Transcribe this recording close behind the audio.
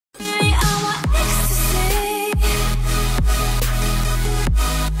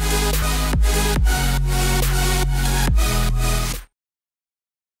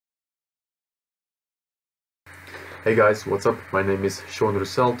Hey guys, what's up? My name is Shaun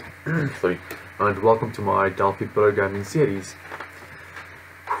Roselt sorry, and welcome to my Delphi Programming Series.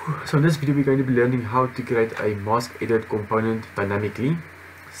 So in this video we're going to be learning how to create a MaskEdit component dynamically.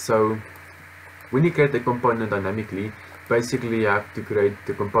 So when you create a component dynamically, basically you have to create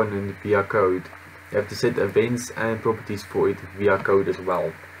the component via code. You have to set events and properties for it via code as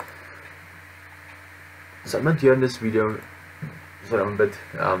well. So I'm not here in this video, sorry, I'm a bit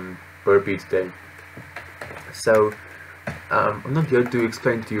burpy today. So I'm not here to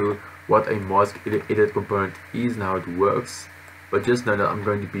explain to you what a MaskEdit component is and how it works, but just know that I'm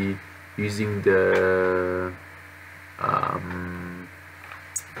going to be using the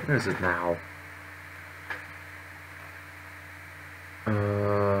where is it now?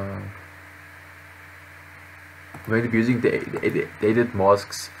 I'm going to be using the edit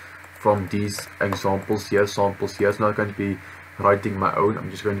masks from these examples here, samples here. So I'm not going to be writing my own. I'm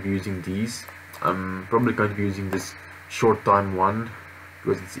just going to be using these. I'm probably going to be using this short time one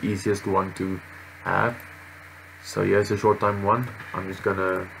because it's the easiest one to have. So here's the short time one. I'm just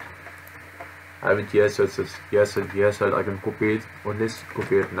gonna have it here, so it says yes and yes, so I can copy it. Well, let's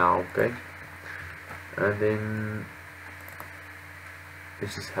copy it now, okay? And then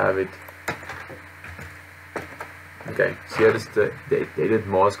let's just have it. Okay, so here is the edit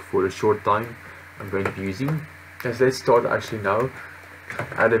mask for the short time I'm going to be using. Okay, so let's start actually now.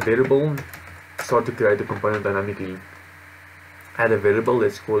 Add a variable. Start to create a component dynamically. Add a variable,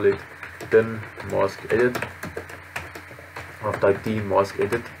 let's call it then MaskEdit of type T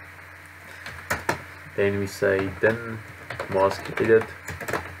MaskEdit. Then we say then MaskEdit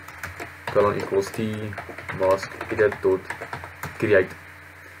colon equals T MaskEdit dot create.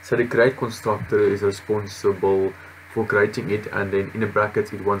 So the create constructor is responsible for creating it, and then in the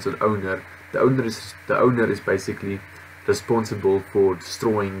brackets it wants an owner. The owner is basically responsible for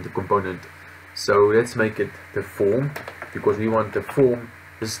destroying the component. So let's make it the form, because we want the form.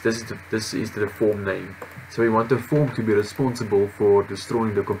 This is the form name. So we want the form to be responsible for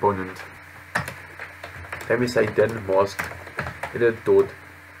destroying the component. Then we say then MaskEdit dot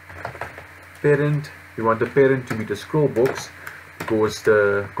parent. We want the parent to be the scroll box, because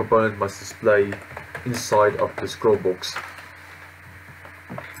the component must display inside of the scroll box.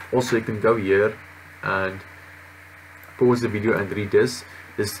 Also, you can go here and pause the video and read this.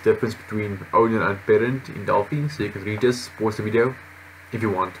 This is the difference between owner and parent in Delphi, so you can read this, pause the video if you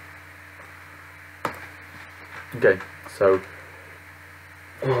want. Okay, so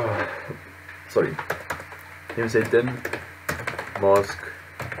sorry. Let me say then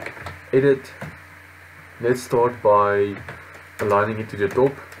MaskEdit. Let's start by aligning it to the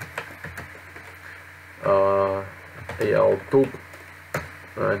top. AL top,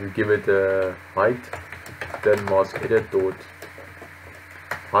 and give it a height. Then MaskEdit dot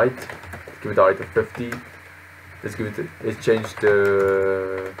height, give it a height of 50. Let's change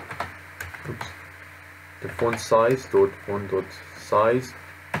the font size dot font dot size.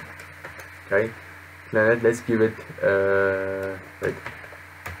 Okay, now let's give it wait,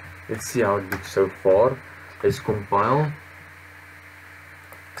 let's see how it looks so far. Let's compile.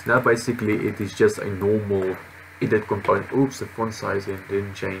 So now basically it is just a normal edit component. Oops, the font size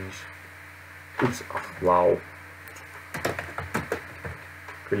didn't change. Oops, oh, wow.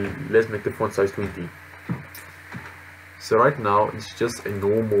 Let's make the font size 20. So right now it's just a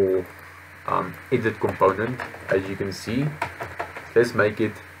normal edit component, as you can see. Let's make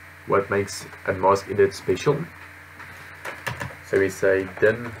it what makes a MaskEdit special. So we say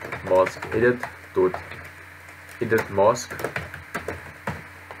then MaskEdit dot edit mask,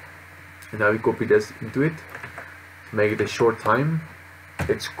 and now we copy this into it, make it a short time.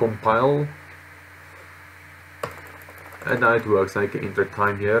 Let's compile. And now it works. Now you can enter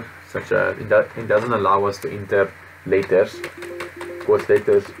time here, such as it doesn't allow us to enter letters, because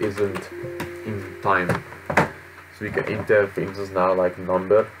letters isn't in time. So we can enter, for instance, now like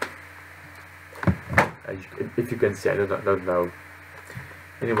number. If you can see, I don't know.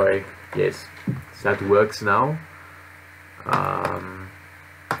 Anyway, yes, so that works now.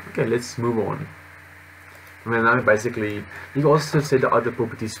 Okay, let's move on. I mean, now basically you can also set the other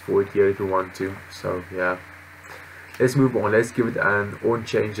properties for it here if you want to. So yeah. Let's move on. Let's give it an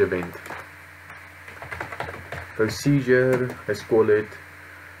onChange event. Procedure, let's call it.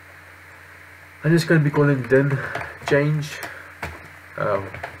 I'm just going to be calling then change.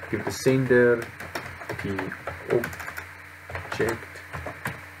 Give the sender the object.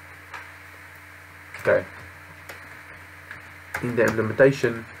 Okay. In the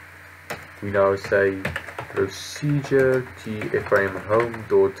implementation, we now say procedure tframe home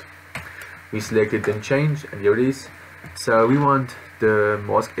dot. We selected then change, and here it is. So we want the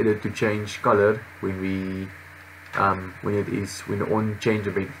MaskEdit to change color when we when the on change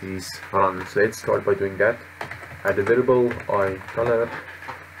event is run. So let's start by doing that. Add a variable iColor.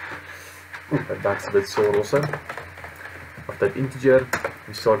 That back's a bit sore also. After that integer,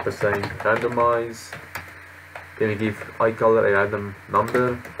 we start by saying randomize. Then we give iColor a random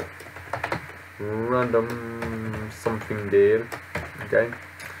number, random something there. Okay.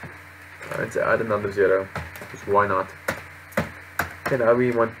 Let's add another 0, because why not? Okay, now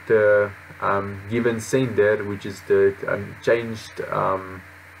we want the given sender, which is the changed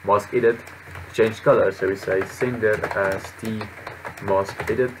MaskEdit, change color. So we say sender as t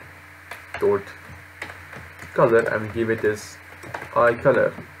MaskEdit dot color, and we give it this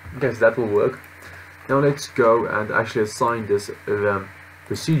iColor. Okay, so that will work. Now let's go and actually assign this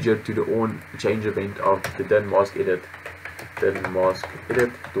procedure to the on change event of the then MaskEdit. Then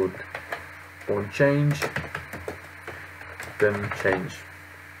MaskEdit dot on change, then change.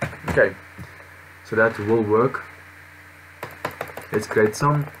 Okay, so that will work. Let's create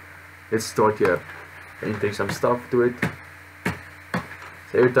some. Let's start here, entering some stuff to it.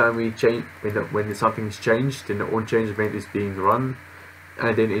 So every time we change, when something is changed, then the on change event is being run,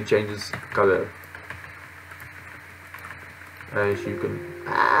 and then it changes color. As you can,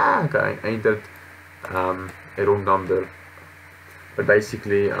 okay, I entered a wrong number. But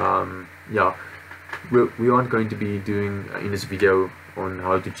basically, yeah, we aren't going to be doing in this video on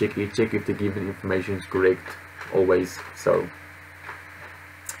how to check if the given information is correct always. So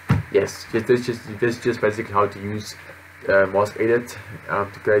yes, this is just basically how to use MaskEdit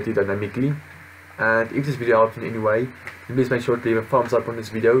to create it dynamically. And if this video helped in any way, please make sure to leave a thumbs up on this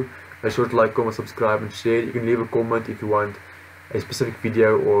video. Make sure to like, comment, subscribe, and share. You can leave a comment if you want a specific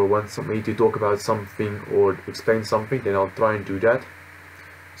video or want me to talk about something or explain something, then I'll try and do that.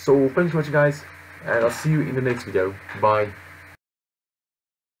 So thanks for watching, guys, and I'll see you in the next video. Bye.